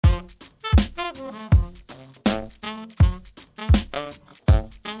Hi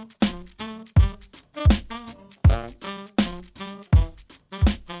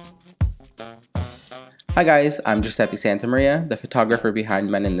guys, I'm Giuseppe Santamaria, the photographer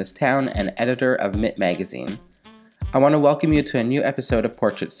behind Men in This Town and editor of MIT Magazine. I want to welcome you to a new episode of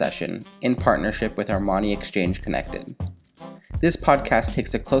Portrait Session, in partnership with Armani Exchange Connected. This podcast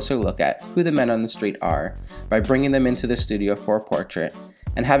takes a closer look at who the men on the street are by bringing them into the studio for a portrait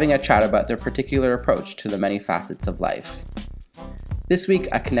and having a chat about their particular approach to the many facets of life. This week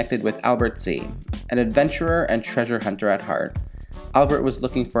I connected with Albert C., an adventurer and treasure hunter at heart. Albert was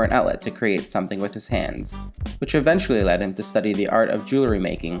looking for an outlet to create something with his hands, which eventually led him to study the art of jewelry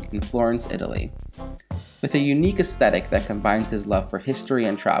making in Florence, Italy. With a unique aesthetic that combines his love for history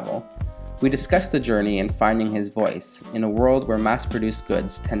and travel, we discuss the journey in finding his voice in a world where mass-produced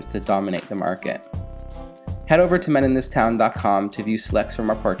goods tends to dominate the market. Head over to meninthistown.com to view selects from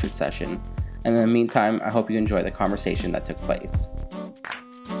our portrait session, and in the meantime, I hope you enjoy the conversation that took place.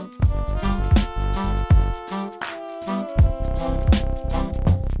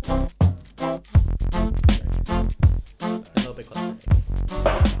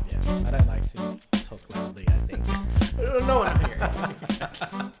 I don't like to talk loudly, I think. No one here.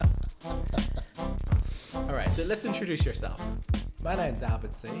 All right, so let's introduce yourself. My name's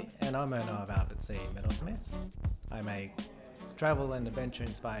Albert C, and I'm owner of Albert C Metalsmith. I make travel and adventure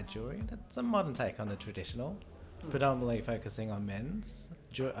inspired jewelry that's a modern take on the traditional, predominantly focusing on men's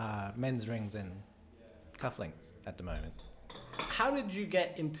rings and cufflinks at the moment. How did you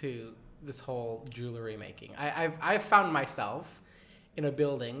get into this whole jewelry making? I've found myself in a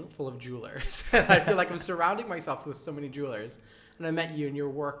building full of jewelers. I feel like I'm surrounding myself with so many jewelers. And I met you, and your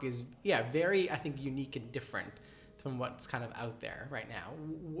work is, very, I think, unique and different from what's kind of out there right now.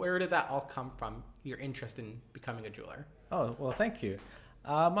 Where did that all come from, your interest in becoming a jeweler? Oh, well, thank you.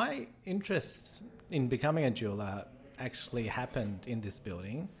 My interest in becoming a jeweler actually happened in this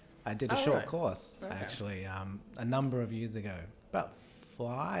building. I did a short course, actually, a number of years ago, about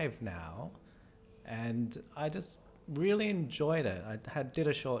 5 now. And I just really enjoyed it. I did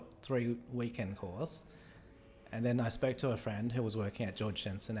a short 3-weekend course, and then I spoke to a friend who was working at George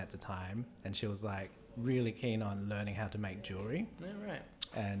Jensen at the time, and she was like really keen on learning how to make jewelry. Yeah, right.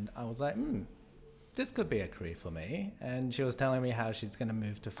 And I was like, this could be a career for me. And she was telling me how she's going to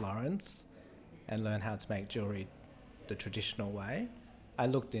move to Florence and learn how to make jewelry the traditional way. I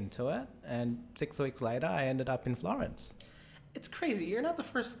looked into it, and 6 weeks later I ended up in Florence. It's crazy. You're not the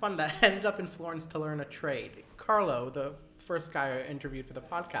first one that ended up in Florence to learn a trade. Carlo, the first guy I interviewed for the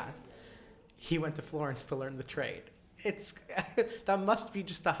podcast, he went to Florence to learn the trade. That must be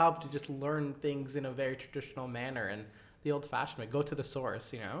just the hub to just learn things in a very traditional manner and the old-fashioned way. Go to the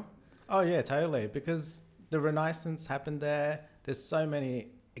source, you know? Oh, yeah, totally. Because the Renaissance happened there. There's so many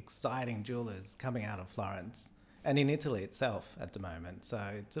exciting jewelers coming out of Florence and in Italy itself at the moment. So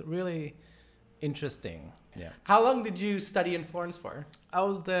it's really interesting. Yeah. How long did you study in Florence for? I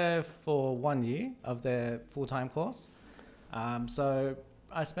was there for 1 year of the full-time course. So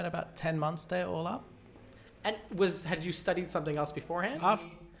I spent about 10 months there all up. And had you studied something else beforehand?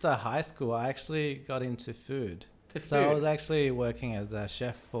 After high school, I actually got into food. So I was actually working as a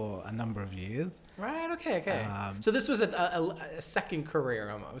chef for a number of years. Right, okay. So this was a second career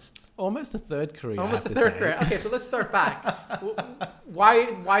almost. Almost a third career. Almost a third career. Okay, so let's start back.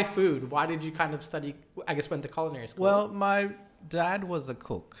 Why food? Why did you kind of study, I guess, went to culinary school? Well, my dad was a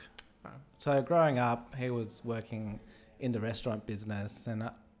cook. So growing up, he was working in the restaurant business.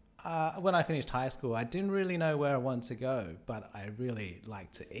 And when I finished high school, I didn't really know where I wanted to go, but I really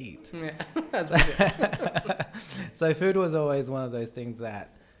liked to eat. Yeah, that's good. So food was always one of those things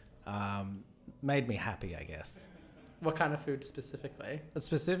that made me happy, I guess. What kind of food specifically?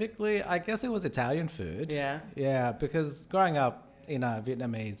 Specifically, I guess it was Italian food. Yeah. Yeah, because growing up in a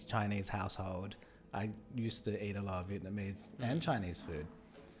Vietnamese Chinese household, I used to eat a lot of Vietnamese and Chinese food.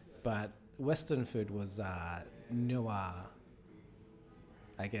 But Western food was newer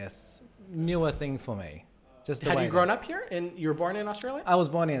thing for me. Had you grown up here? You were born in Australia? I was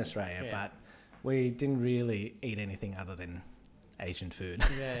born in Australia, but we didn't really eat anything other than Asian food.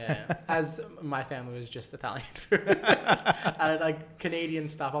 Yeah. As my family was just Italian food. Like Canadian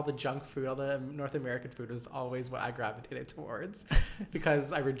stuff, all the junk food, all the North American food was always what I gravitated towards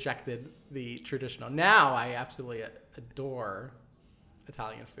because I rejected the traditional. Now I absolutely adore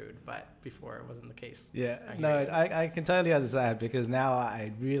Italian food, but before it wasn't the case. Yeah, I can totally understand because now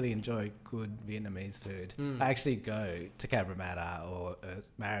I really enjoy good Vietnamese food. I actually go to Cabramatta or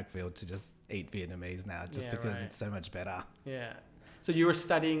Marrickville to just eat Vietnamese now because it's so much better. Yeah. So you were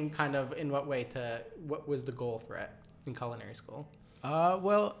studying kind of in what way what was the goal for it in culinary school?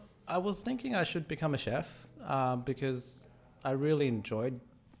 Well, I was thinking I should become a chef because I really enjoyed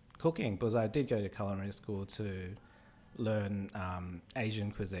cooking, because I did go to culinary school to learn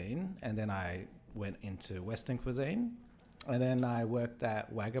Asian cuisine, and then I went into Western cuisine, and then I worked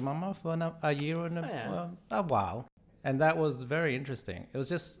at Wagamama for a year and a while, and that was very interesting. It was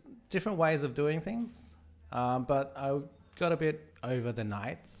just different ways of doing things, but I got a bit over the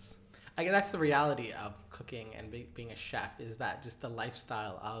nights. I guess that's the reality of cooking and being a chef, is that just the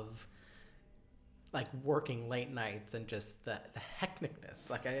lifestyle of like working late nights and just the hecticness.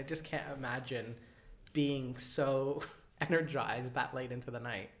 Like I just can't imagine being so energized that late into the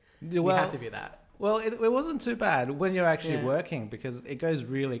night. You have to be that. Well, it wasn't too bad when you're actually working, because it goes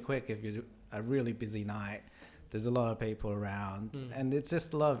really quick if you're a really busy night. There's a lot of people around, and it's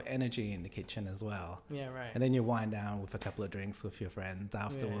just a lot of energy in the kitchen as well. Yeah, right. And then you wind down with a couple of drinks with your friends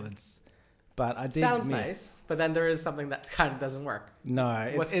afterwards. Yeah. But I did Sounds nice, but then there is something that kind of doesn't work. No.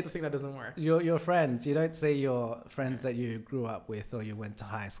 What's the thing that doesn't work? Your friends. You don't see your friends that you grew up with or you went to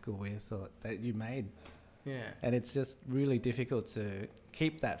high school with or that you made. Yeah. And it's just really difficult to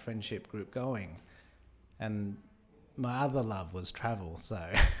keep that friendship group going. And my other love was travel, so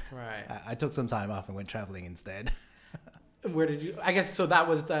right. I took some time off and went traveling instead. Where did you? I guess so. That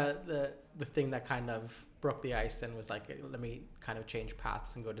was the thing that kind of broke the ice and was like, let me kind of change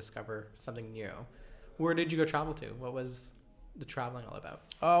paths and go discover something new. Where did you go travel to? What was the traveling all about?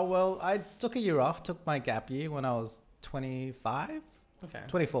 Oh well, I took a year off. Took my gap year when I was 25. Okay.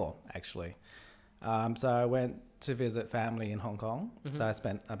 24 actually. So I went to visit family in Hong Kong. Mm-hmm. So I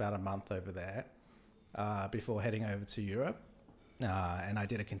spent about a month over there. Before heading over to Europe, and I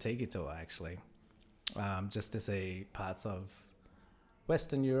did a Contiki tour actually, just to see parts of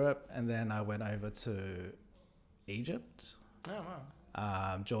Western Europe, and then I went over to Egypt,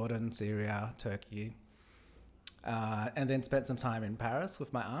 Jordan, Syria, Turkey, and then spent some time in Paris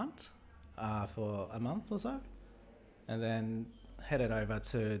with my aunt for a month or so, and then headed over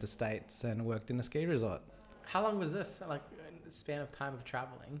to the States and worked in the ski resort. How long was this? Like span of time of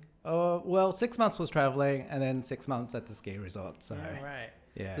traveling? Well, 6 months was traveling, and then 6 months at the ski resort. So yeah, right.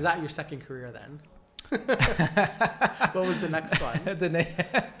 Yeah. Was that your second career then? What was the next one?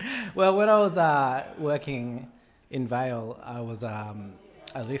 Well, when I was working in Vail, I was a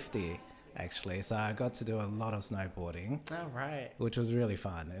liftie actually, so I got to do a lot of snowboarding. Oh, right. Which was really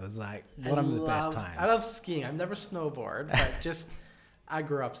fun. It was like one of the best times. I love skiing. I've never snowboarded, but just I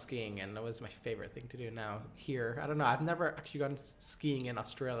grew up skiing, and it was my favorite thing to do. Now here, I don't know. I've never actually gone skiing in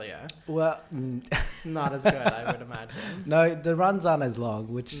Australia. Well, it's not as good, I would imagine. No, the runs aren't as long,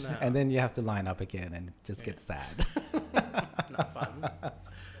 and then you have to line up again, and it just gets sad. Not fun.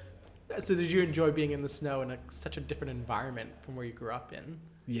 So, did you enjoy being in the snow in such a different environment from where you grew up in?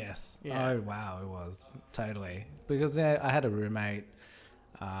 Yes. Yeah. Oh wow, it was totally, because I had a roommate,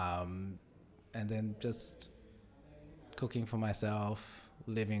 and then just cooking for myself,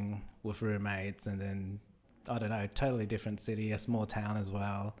 living with roommates, and then I don't know, totally different city, a small town as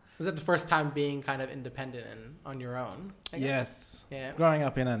well. Was that the first time being kind of independent and on your own? I guess? Yes. Yeah. Growing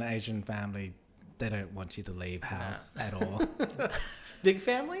up in an Asian family, they don't want you to leave house at all. Big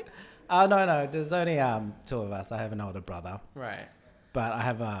family? No. There's only 2 of us. I have an older brother. Right. But I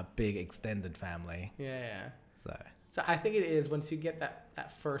have a big extended family. Yeah. So I think it is once you get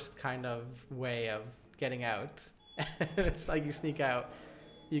that first kind of way of getting out. It's like you sneak out,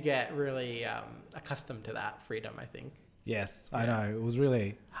 you get really accustomed to that freedom, I think. Yes, yeah. I know. It was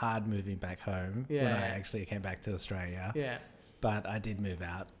really hard moving back home when I actually came back to Australia. Yeah. But I did move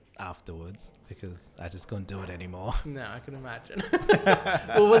out afterwards because I just couldn't do it anymore. No, I can imagine.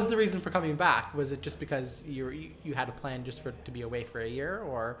 Well, what was the reason for coming back? Was it just because you had a plan just to be away for a year,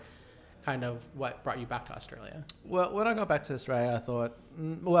 or kind of what brought you back to Australia? Well, when I got back to Australia, I thought,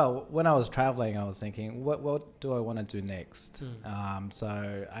 when I was traveling, I was thinking, what do I want to do next?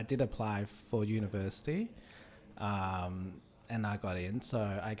 So I did apply for university, and I got in. So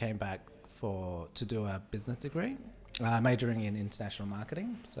I came back to do a business degree, majoring in international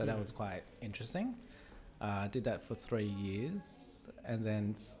marketing. So that was quite interesting. I did that for 3 years and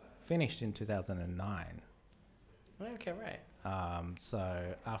then finished in 2009. Okay, right.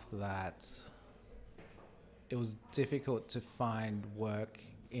 So after that, it was difficult to find work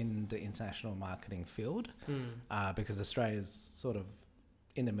in the international marketing field because Australia's sort of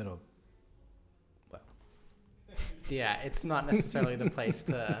in the middle. Yeah, it's not necessarily the place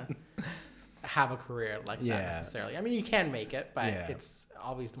to have a career like that necessarily. I mean, you can make it, but it's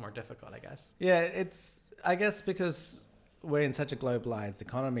always more difficult, I guess. Yeah, I guess because we're in such a globalized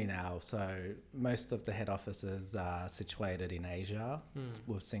economy now, so most of the head offices are situated in Asia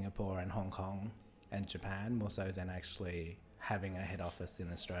with Singapore and Hong Kong and Japan, more so than actually having a head office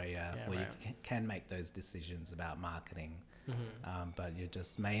in Australia where right. you can make those decisions about marketing, but you're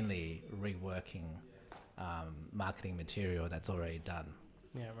just mainly reworking marketing material that's already done.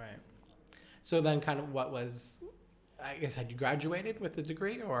 Yeah, right. So then kind of what was, I guess, had you graduated with the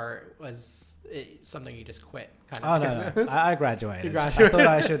degree, or was it something you just quit? Kind Oh, of no. I graduated. You graduated. I thought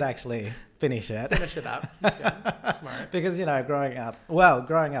I should actually finish it. Finish it up. That's good. Smart. Because,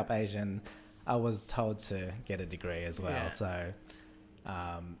 growing up Asian, I was told to get a degree as well. Yeah. So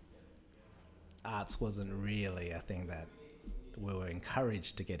arts wasn't really a thing that we were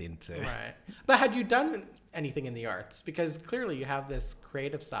encouraged to get into. Right. But had you done anything in the arts? Because clearly you have this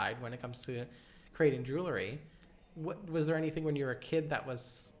creative side when it comes to creating jewelry. What was there anything when you were a kid that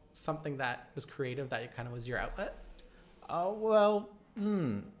was something that was creative that it kind of was your outlet? Oh, well,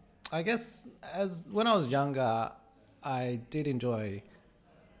 I guess when I was younger, I did enjoy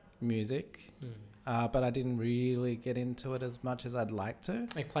music, but I didn't really get into it as much as I'd like to.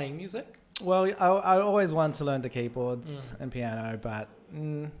 Like playing music? Well, I always wanted to learn the keyboards and piano, but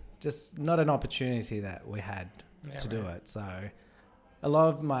just not an opportunity that we had to do it. So a lot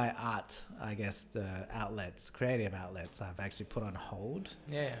of my art, I guess, the creative outlets, I've actually put on hold.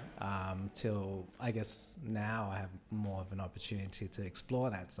 Yeah. Till I guess now I have more of an opportunity to explore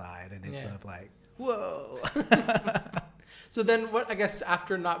that side, and it's sort of like, whoa. So then what, I guess,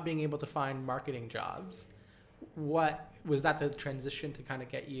 after not being able to find marketing jobs, what was that the transition to kind of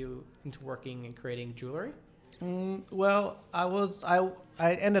get you into working and creating jewelry? Well,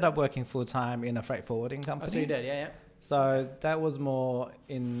 I ended up working full time in a freight forwarding company. Oh, so you did, yeah. So that was more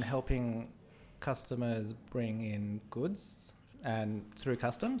in helping customers bring in goods and through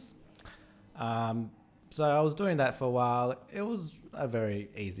customs. So I was doing that for a while. It was a very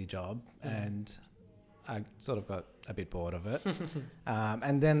easy job, and I sort of got a bit bored of it.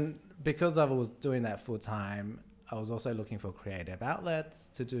 And then because I was doing that full time, I was also looking for creative outlets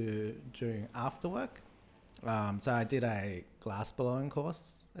to do during after work. So I did a glass blowing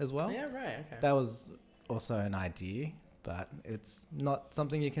course as well. Yeah, right, okay. That was also an idea, but it's not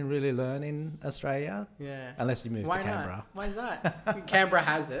something you can really learn in Australia. Yeah. Unless you move to Canberra. Not? Why is that? Canberra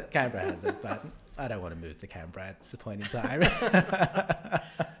has it. Canberra has it, but I don't want to move to Canberra at this point in time.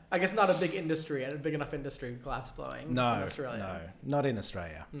 I guess not a big industry, and a big enough industry, glass blowing in Australia. No, not in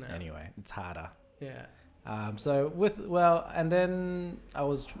Australia. No. Anyway, it's harder. Yeah. And then I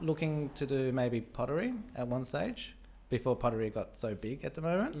was looking to do maybe pottery at one stage before pottery got so big at the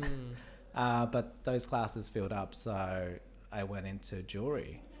moment. But those classes filled up, so I went into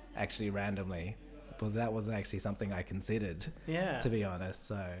jewelry actually randomly, because that wasn't actually something I considered, to be honest.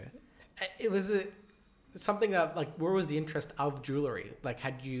 So it was something that, like, where was the interest of jewelry? Like,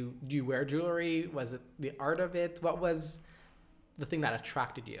 do you wear jewelry? Was it the art of it? What was the thing that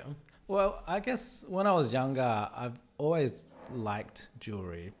attracted you? Well, I guess when I was younger, I've always liked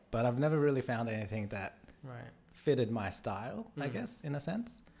jewelry, but I've never really found anything that fitted my style, I guess, in a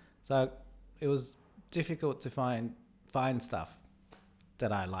sense. So it was difficult to find stuff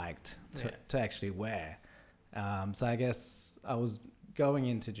that I liked to actually wear. So I guess I was going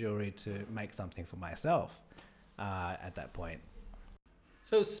into jewelry to make something for myself at that point.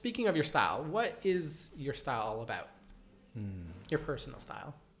 So speaking of your style, what is your style all about? Your personal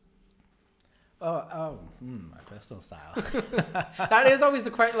style? My personal style. That is always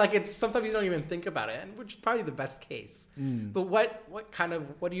the question. Like, it's sometimes you don't even think about it, and which is probably the best case. But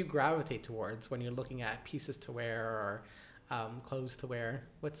what do you gravitate towards when you're looking at pieces to wear or clothes to wear?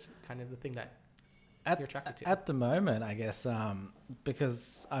 What's kind of the thing that you're attracted to? At the moment, I guess,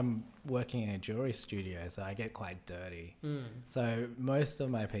 because I'm working in a jewelry studio, so I get quite dirty. So most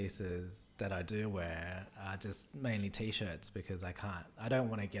of my pieces that I do wear are just mainly t-shirts, because I don't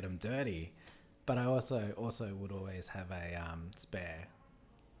want to get them dirty. But I also would always have a spare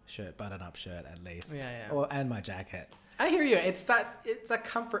button-up shirt at least, and my jacket. I hear you. It's a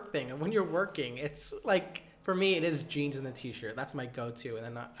comfort thing. And when you're working, it's like, for me, it is jeans and a t-shirt. That's my go-to. And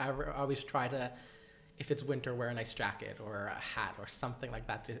then I always try to, if it's winter, wear a nice jacket or a hat or something like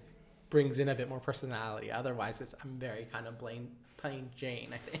that that brings in a bit more personality. Otherwise, I'm very kind of plain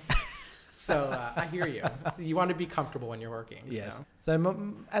Jane, I think. So I hear you. You want to be comfortable when you're working. Yes. So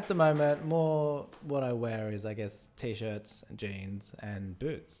at the moment, more what I wear is, I guess, t-shirts, jeans, and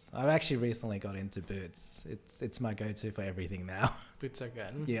boots. I've actually recently got into boots. It's my go-to for everything now. Boots are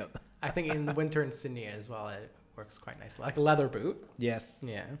good. Yep. I think in the winter in Sydney as well, it works quite nicely. Like a leather boot. Yes.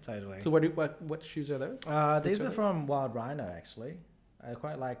 Yeah. Totally. So what shoes are those? These are from Wild Rhino, actually. I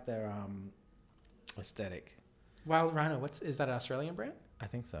quite like their aesthetic. Wild Rhino. Is that an Australian brand? I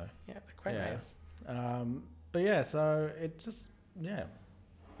think so. Yeah, they're quite nice. But yeah, so it just, I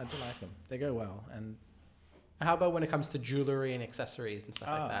do like them. They go well. And How about when it comes to jewelry and accessories and stuff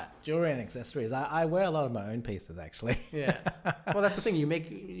like that? Jewelry and accessories. I wear a lot of my own pieces, actually. Yeah. Well, that's the thing. You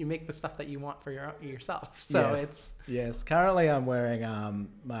make the stuff that you want for yourself. So yes. Yes. Currently, I'm wearing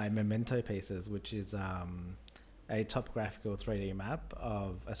my memento pieces, which is a topographical 3D map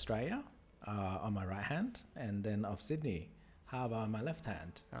of Australia on my right hand, and then of Sydney Harbour on my left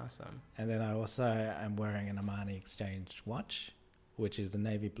hand. Awesome. And then I also am wearing an Armani Exchange watch, which is the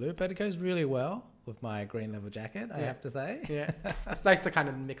navy blue, but it goes really well with my green leather jacket, I have to say. Yeah. It's nice to kind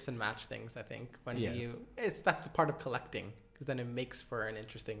of mix and match things, I think, when Yes. that's the part of collecting, because then it makes for an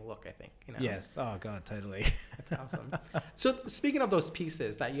interesting look, I think. You know? Yes. Oh, God, totally. That's awesome. So speaking of those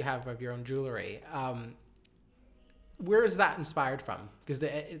pieces that you have of your own jewelry, where is that inspired from? Because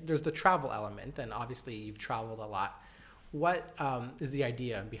there's the travel element, and obviously you've traveled a lot. What is the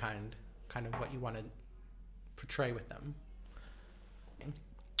idea behind kind of what you want to portray with them?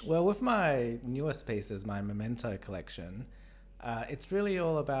 Well, with my newest pieces, my memento collection, it's really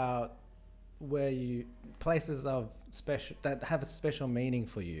all about places of special that have a special meaning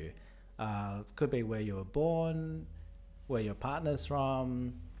for you. Could be where you were born, where your partner's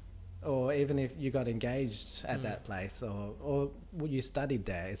from, or even if you got engaged at that place, or you studied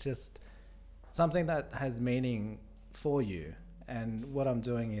there. It's just something that has meaning for you. And what I'm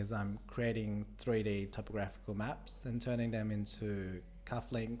doing is I'm creating 3D topographical maps and turning them into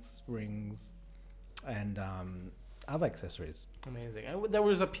cufflinks, rings, and other accessories. Amazing. And there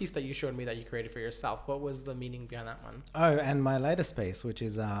was a piece that you showed me that you created for yourself. What was the meaning behind that one? Oh, and my latest piece, which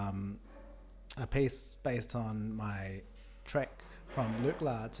is a piece based on my trek from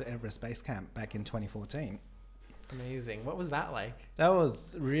Lukla to Everest Base Camp back in 2014. Amazing. What was that like? That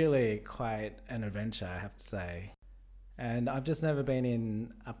was really quite an adventure, I have to say. And I've just never been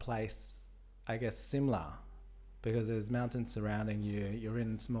in a place, I guess, similar, because there's mountains surrounding you, you're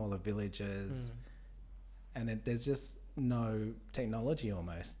in smaller villages, and there's just no technology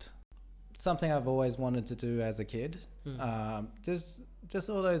almost. Something I've always wanted to do as a kid. Just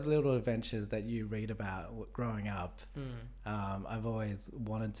all those little adventures that you read about growing up. I've always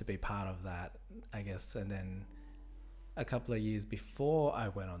wanted to be part of that, I guess. And then a couple of years before I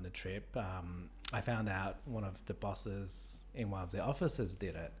went on the trip, I found out one of the bosses in one of the offices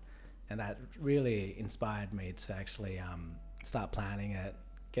did it. And that really inspired me to actually start planning it,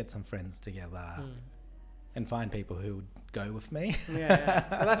 get some friends together, and find people who would go with me. Yeah.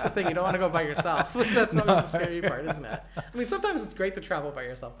 Well, that's the thing. You don't want to go by yourself. That's always the scary part, isn't it? I mean, sometimes it's great to travel by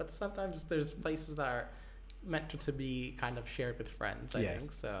yourself, but sometimes there's places that are meant to be kind of shared with friends, I think.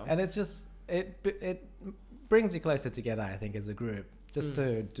 So. And it's just, it brings you closer together, I think, as a group, just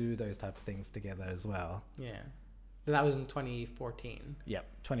to do those type of things together as well. Yeah. That was in 2014. Yep,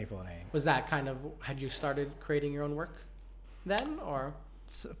 2014. Was that kind of, had you started creating your own work then, or?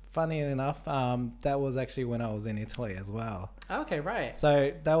 Funny enough, that was actually when I was in Italy as well. Okay, right.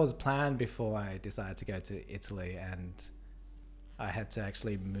 So that was planned before I decided to go to Italy, and I had to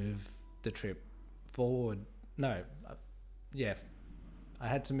actually move the trip forward. I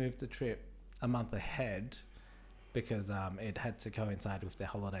had to move the trip a month ahead because it had to coincide with the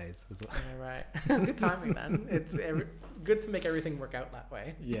holidays as well. Yeah, right. Good timing then. It's good to make everything work out that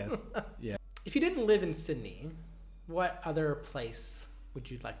way. Yes. Yeah. If you didn't live in Sydney, what other place would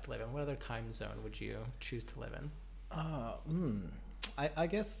you like to live in? What other time zone would you choose to live in? I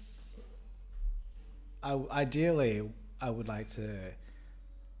guess ideally I would like to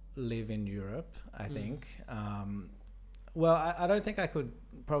live in Europe, I think. Well, I don't think I could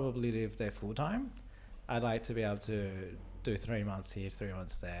probably live there full time. I'd like to be able to do 3 months here, 3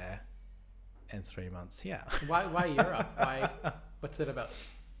 months there, and 3 months here. Why Europe? What's it about?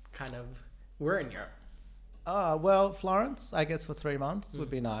 Kind of, we're in Europe. Well, Florence, I guess, for 3 months would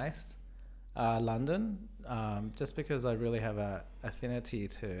be nice. London, just because I really have a affinity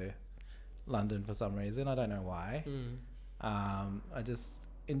to London for some reason. I don't know why. I just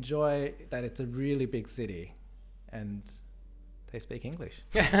enjoy that it's a really big city, and they speak English.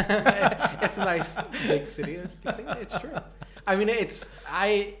 It's a nice big city. It's true. I mean,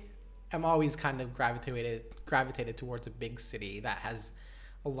 I am always kind of gravitated towards a big city that has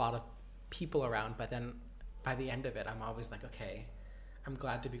a lot of people around, but then by the end of it, I'm always like, okay, I'm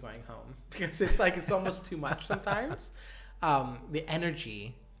glad to be going home, because it's almost too much sometimes. The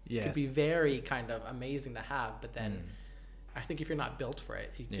energy could be very kind of amazing to have, but then I think if you're not built for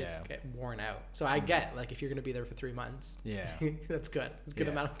it, you just get worn out. So I get, like, if you're going to be there for 3 months, that's good. It's a good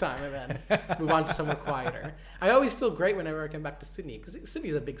amount of time, and then move on to somewhere quieter. I always feel great whenever I come back to Sydney, because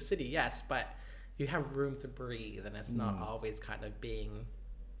Sydney's a big city, yes, but you have room to breathe, and it's not always kind of being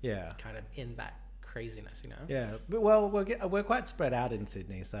kind of in that craziness, you know? Yeah, but well, we're quite spread out in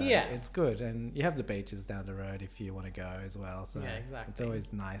Sydney, so Yeah. it's good. And you have the beaches down the road if you want to go as well. So Yeah, exactly. it's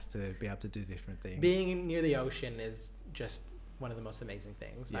always nice to be able to do different things. Being near the ocean is just one of the most amazing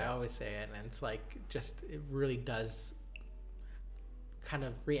things. I Yeah. always say it, and it's like it really does kind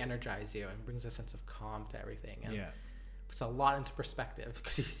of re-energize you and brings a sense of calm to everything. And Yeah. puts a lot into perspective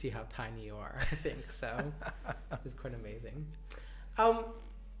because you see how tiny you are, I think. So it's quite amazing.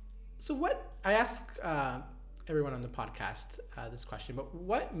 So what I ask everyone on the podcast this question, but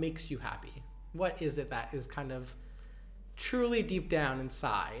what makes you happy? What is it that is kind of truly deep down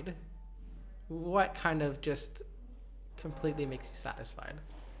inside? What kind of just completely makes you satisfied?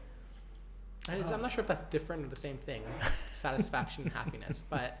 I'm not sure if that's different or the same thing, satisfaction and happiness,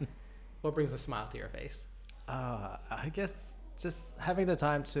 but what brings a smile to your face? I guess just having the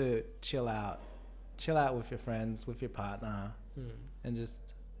time to chill out with your friends, with your partner, and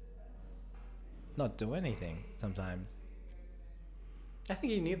just not do anything sometimes. I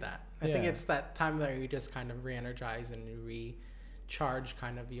think you need that. I think it's that time where you just kind of re-energize and you recharge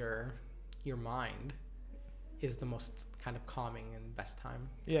kind of your mind is the most kind of calming and best time.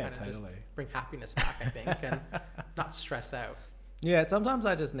 Yeah, kind of totally. Just bring happiness back, I think, and not stress out. Yeah, sometimes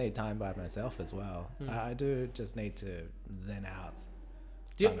I just need time by myself as well. I do just need to zen out.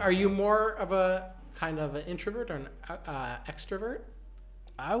 Are you more of a kind of an introvert or an extrovert?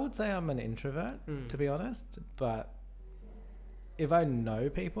 I would say I'm an introvert, to be honest. But if I know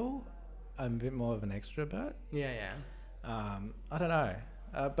people, I'm a bit more of an extrovert. Yeah. I don't know.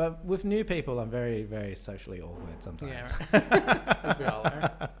 But with new people, I'm very, very socially awkward sometimes. Yeah, right. As we all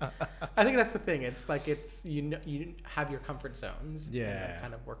are. I think that's the thing. It's like you have your comfort zones. Yeah. And it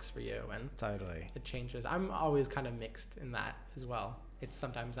kind of works for you, and Totally. it changes. I'm always kind of mixed in that as well. It's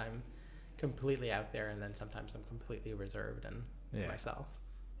sometimes I'm completely out there, and then sometimes I'm completely reserved and to myself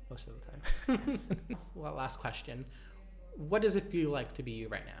most of the time. Well, last question. What does it feel like to be you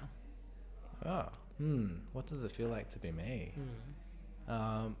right now? What does it feel like to be me?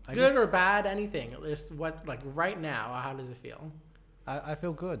 I Good guess or bad, anything. Just what, like right now, how does it feel? I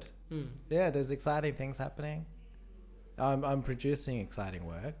feel good. Yeah, there's exciting things happening. I'm producing exciting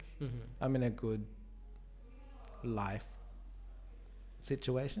work. I'm in a good life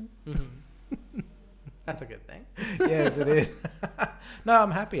situation. That's a good thing. Yes, it is. No,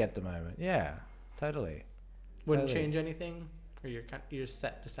 I'm happy at the moment. Yeah, totally. Wouldn't Totally. change anything, or you're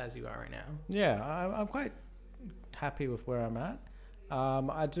set just as you are right now. Yeah, I'm quite happy with where I'm at.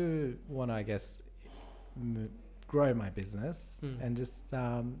 I do want to, I guess, grow my business and just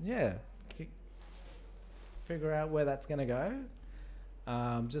figure out where that's going to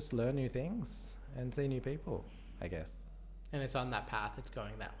go. Just learn new things and see new people, I guess. And it's on that path. It's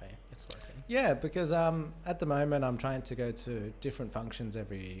going that way. It's working. Yeah, because at the moment I'm trying to go to different functions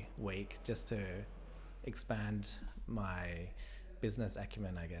every week just to expand my business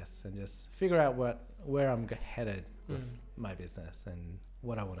acumen, I guess, and just figure out where I'm headed with my business and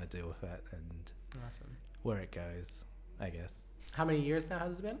what I want to do with it and Awesome. where it goes, I guess. How many years now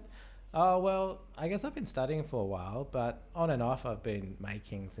has it been? Oh, well, I guess I've been studying for a while, but on and off I've been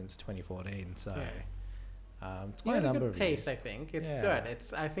making since 2014, so it's You quite a have a number good of pace, years. I think. It's Yeah. good.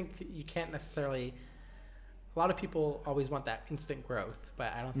 I think you can't necessarily. A lot of people always want that instant growth,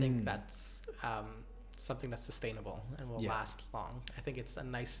 but I don't think that's something that's sustainable and will last long. I think it's a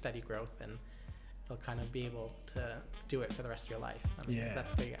nice steady growth, and you'll kind of be able to do it for the rest of your life. I mean, Yeah.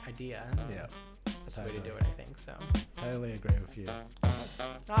 that's the idea. Yeah, That's the way to do totally. it, I think. So Totally agree with you.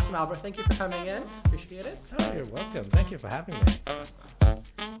 awesome, Albert. Thank you for coming in. Appreciate it. Oh, you're welcome. Thank you for having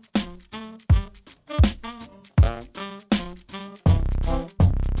me.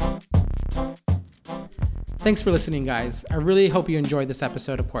 Thanks for listening, guys. I really hope you enjoyed this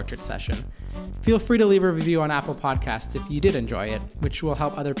episode of Portrait Session. Feel free to leave a review on Apple Podcasts if you did enjoy it, which will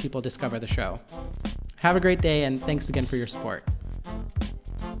help other people discover the show. Have a great day, and thanks again for your support.